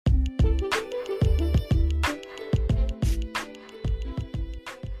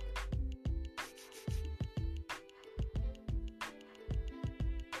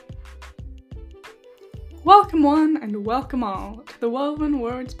Welcome one and welcome all to the Woven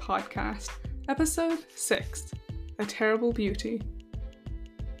Words Podcast, Episode 6, A Terrible Beauty.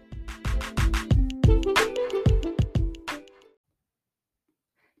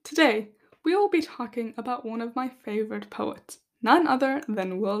 Today, we will be talking about one of my favourite poets, none other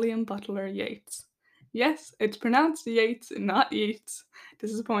than William Butler Yeats. Yes, it's pronounced Yates, not Yeats.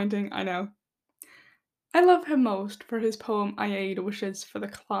 Disappointing, I know. I love him most for his poem I Aid Wishes for the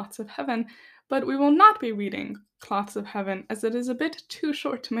Clots of Heaven, but we will not be reading Clots of Heaven as it is a bit too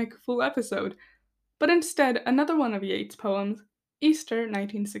short to make a full episode, but instead another one of Yeats' poems, Easter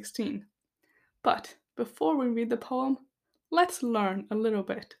 1916. But before we read the poem, let's learn a little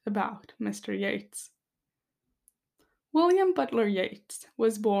bit about Mr. Yeats. William Butler Yeats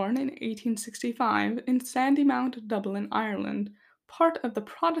was born in 1865 in Sandymount, Dublin, Ireland, part of the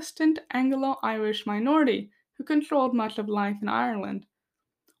Protestant Anglo-Irish minority who controlled much of life in Ireland.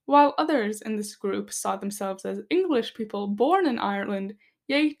 While others in this group saw themselves as English people born in Ireland,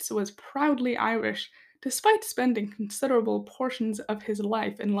 Yeats was proudly Irish, despite spending considerable portions of his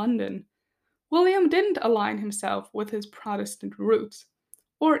life in London. William didn't align himself with his Protestant roots,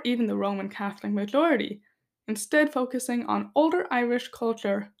 or even the Roman Catholic majority, instead focusing on older Irish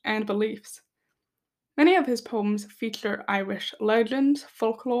culture and beliefs. Many of his poems feature Irish legends,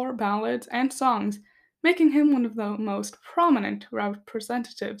 folklore, ballads, and songs, making him one of the most prominent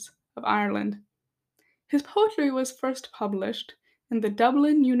representatives of Ireland. His poetry was first published in the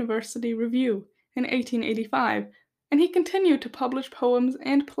Dublin University Review in 1885, and he continued to publish poems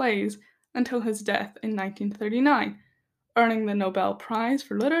and plays until his death in 1939, earning the Nobel Prize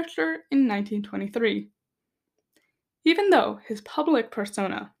for Literature in 1923. Even though his public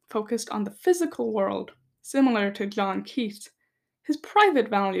persona focused on the physical world, similar to John Keats, his private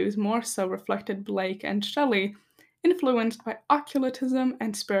values more so reflected Blake and Shelley, influenced by occultism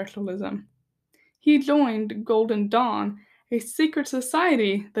and spiritualism. He joined Golden Dawn, a secret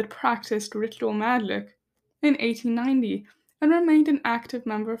society that practiced ritual magic, in 1890 and remained an active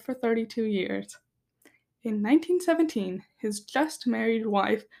member for 32 years. In 1917, his just married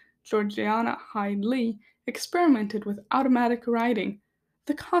wife, Georgiana Hyde Lee, experimented with automatic writing,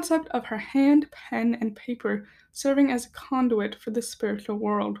 the concept of her hand, pen, and paper serving as a conduit for the spiritual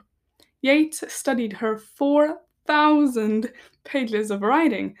world. Yeats studied her 4,000 pages of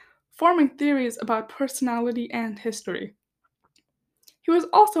writing, forming theories about personality and history. He was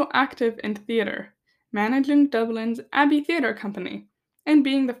also active in theatre, managing Dublin's Abbey Theatre Company, and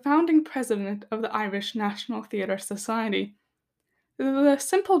being the founding president of the Irish National Theatre Society. The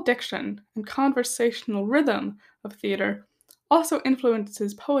simple diction and conversational rhythm of theatre also influenced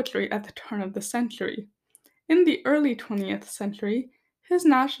his poetry at the turn of the century. In the early 20th century, his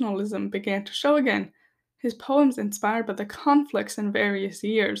nationalism began to show again, his poems inspired by the conflicts in various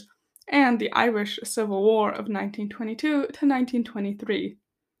years and the Irish Civil War of 1922 to 1923.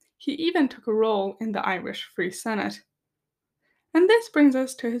 He even took a role in the Irish Free Senate. And this brings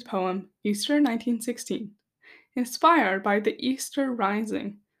us to his poem, Easter 1916, inspired by the Easter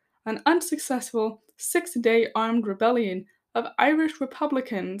Rising, an unsuccessful 6-day armed rebellion of Irish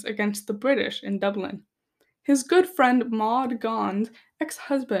Republicans against the British in Dublin. His good friend Maud Gonne's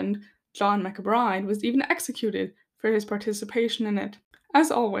ex-husband, John MacBride, was even executed for his participation in it.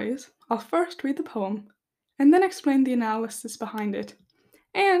 As always, I'll first read the poem, and then explain the analysis behind it.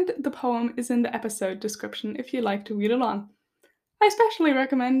 And the poem is in the episode description if you'd like to read along. I especially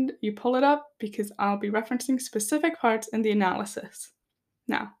recommend you pull it up because I'll be referencing specific parts in the analysis.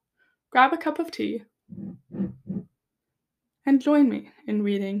 Now, grab a cup of tea and join me in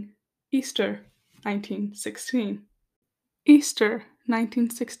reading Easter 1916. Easter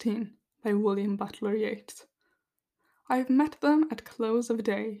 1916 by William Butler Yeats. I have met them at close of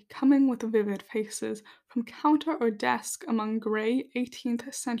day, coming with vivid faces, from counter or desk among grey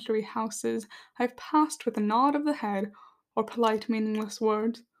 18th century houses. I have passed with a nod of the head, or polite meaningless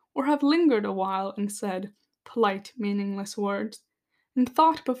words, or have lingered a while and said polite meaningless words, and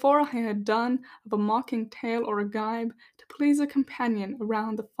thought before I had done of a mocking tale or a gibe to please a companion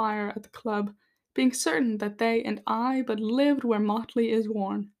around the fire at the club, being certain that they and I but lived where motley is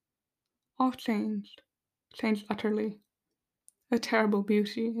worn. All changed, changed utterly. A terrible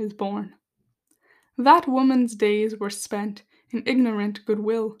beauty is born. That woman's days were spent in ignorant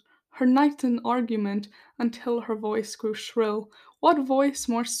goodwill, her nights in argument until her voice grew shrill. What voice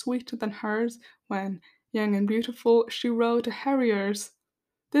more sweet than hers when, young and beautiful, she rode to harriers?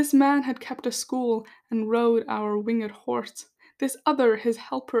 This man had kept a school and rode our winged horse. This other, his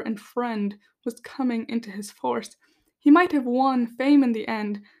helper and friend, was coming into his force. He might have won fame in the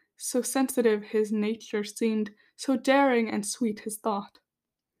end, so sensitive his nature seemed, so daring and sweet his thought.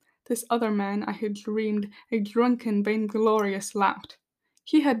 This other man I had dreamed a drunken, vainglorious lout.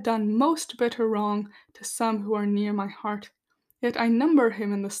 He had done most bitter wrong to some who are near my heart, yet I number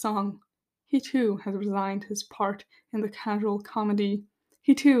him in the song. He too has resigned his part in the casual comedy.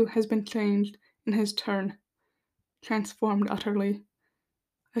 He too has been changed in his turn, transformed utterly.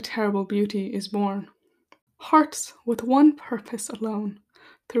 A terrible beauty is born. Hearts with one purpose alone,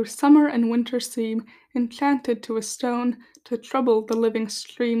 through summer and winter seem enchanted to a stone to trouble the living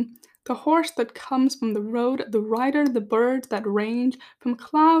stream. The horse that comes from the road, the rider, the birds that range from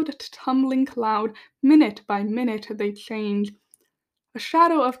cloud to tumbling cloud, minute by minute they change. A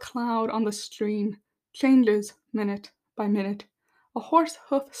shadow of cloud on the stream changes minute by minute. A horse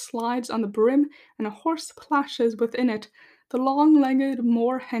hoof slides on the brim, and a horse plashes within it. The long-legged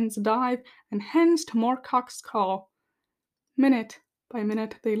moor hens dive, and hens to moorcocks call. Minute by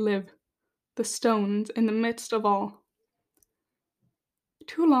minute they live, the stones in the midst of all.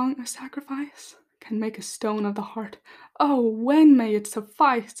 Too long a sacrifice can make a stone of the heart. Oh, when may it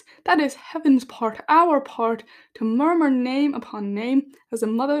suffice? That is heaven's part, our part, to murmur name upon name as a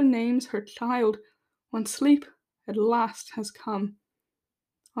mother names her child, when sleep at last has come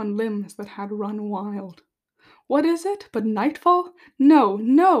on limbs that had run wild. What is it but nightfall? No,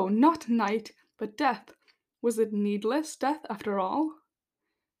 no, not night, but death. Was it needless death after all?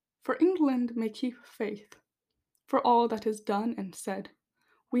 For England may keep faith, for all that is done and said.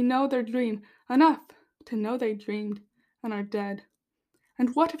 We know their dream, enough to know they dreamed, and are dead.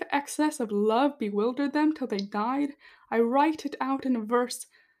 And what if excess of love bewildered them till they died? I write it out in a verse.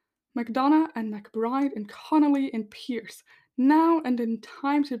 Macdonagh and Macbride and Connolly and Pierce, now and in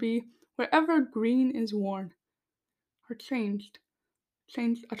time to be, wherever green is worn, are changed,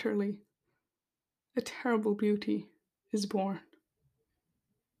 changed utterly. A terrible beauty is born.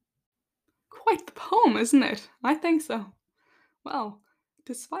 Quite the poem, isn't it? I think so. Well,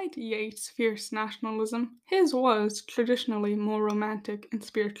 despite Yeats' fierce nationalism, his was traditionally more romantic and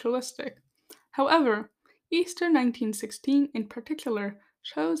spiritualistic. However, Easter 1916 in particular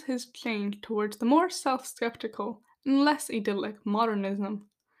shows his change towards the more self skeptical and less idyllic modernism.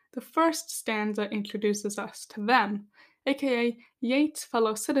 The first stanza introduces us to them, aka Yeats'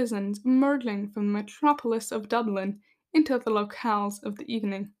 fellow citizens emerging from the metropolis of Dublin into the locales of the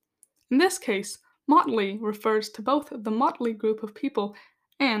evening. In this case, motley refers to both the motley group of people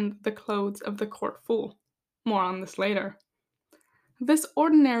and the clothes of the court fool. More on this later. This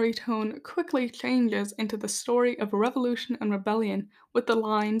ordinary tone quickly changes into the story of revolution and rebellion with the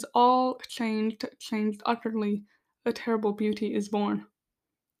lines all changed, changed utterly, a terrible beauty is born,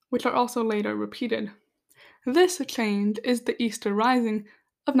 which are also later repeated. This change is the Easter Rising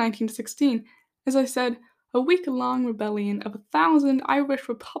of 1916, as I said, a week-long rebellion of 1,000 Irish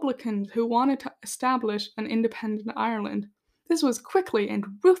Republicans who wanted to establish an independent Ireland. This was quickly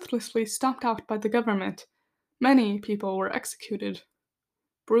and ruthlessly stomped out by the government. Many people were executed.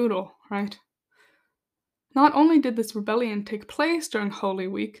 Brutal, right? Not only did this rebellion take place during Holy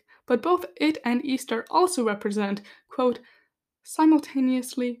Week, but both it and Easter also represent, quote,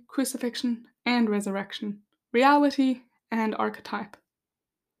 simultaneously crucifixion and resurrection, reality and archetype.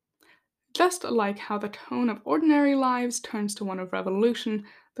 Just like how the tone of ordinary lives turns to one of revolution,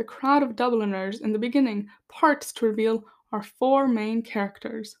 the crowd of Dubliners in the beginning parts to reveal our four main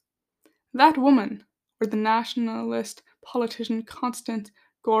characters. That woman, or the nationalist politician Constant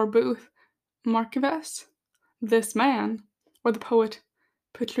Gore Booth Markievicz, this man, or the poet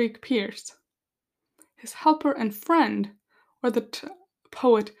Patrick Pearse, his helper and friend, or the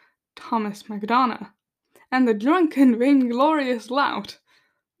poet Thomas Macdonagh, and the drunken, vainglorious lout,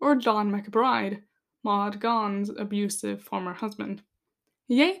 or John Macbride, Maud Gonne's abusive former husband.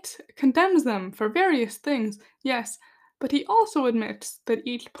 Yeats condemns them for various things, yes, but he also admits that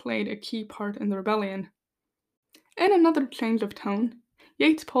each played a key part in the rebellion. In another change of tone,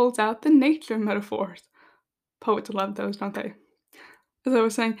 Yeats pulls out the nature metaphors. Poets love those, don't they? As I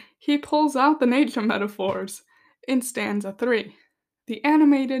was saying, he pulls out the nature metaphors in stanza 3. The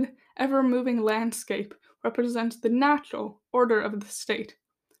animated, ever moving landscape represents the natural order of the state,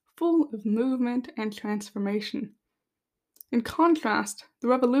 full of movement and transformation. In contrast, the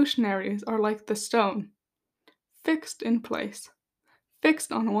revolutionaries are like the stone, fixed in place,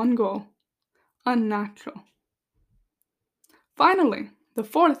 fixed on one goal, unnatural. Finally, the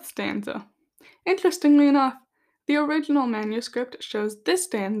fourth stanza. Interestingly enough, the original manuscript shows this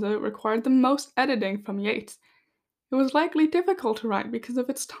stanza required the most editing from Yeats. It was likely difficult to write because of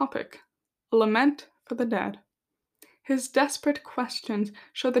its topic, a lament for the dead. His desperate questions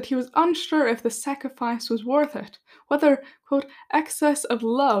show that he was unsure if the sacrifice was worth it, whether, quote, excess of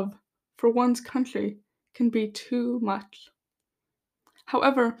love for one's country can be too much.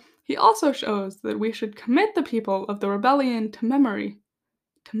 However, he also shows that we should commit the people of the rebellion to memory,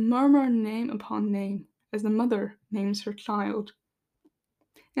 to murmur name upon name, as a mother names her child.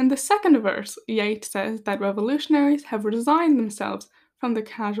 In the second verse, Yeats says that revolutionaries have resigned themselves from the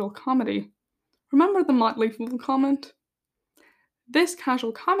casual comedy. Remember the Motley Fool comment? This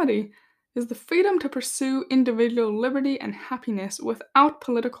casual comedy is the freedom to pursue individual liberty and happiness without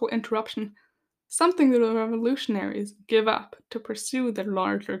political interruption, something that the revolutionaries give up to pursue their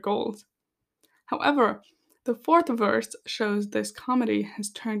larger goals. However, the fourth verse shows this comedy has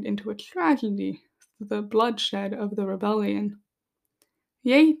turned into a tragedy through the bloodshed of the rebellion.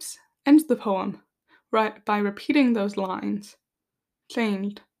 Yeats ends the poem by repeating those lines: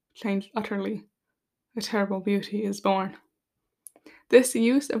 changed, changed utterly, a terrible beauty is born. This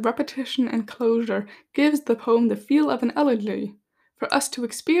use of repetition and closure gives the poem the feel of an elegy, for us to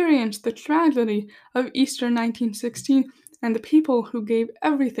experience the tragedy of Easter 1916 and the people who gave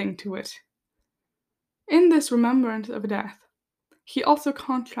everything to it. In this remembrance of death, he also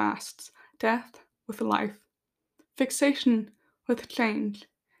contrasts death with life, fixation with change,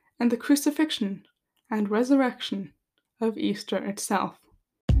 and the crucifixion and resurrection of Easter itself.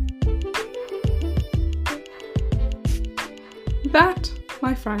 That,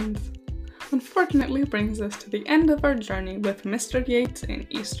 my friends, unfortunately brings us to the end of our journey with Mr. Yeats in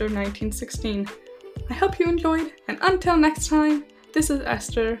Easter 1916. I hope you enjoyed, and until next time, this is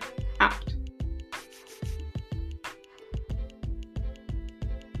Esther, out.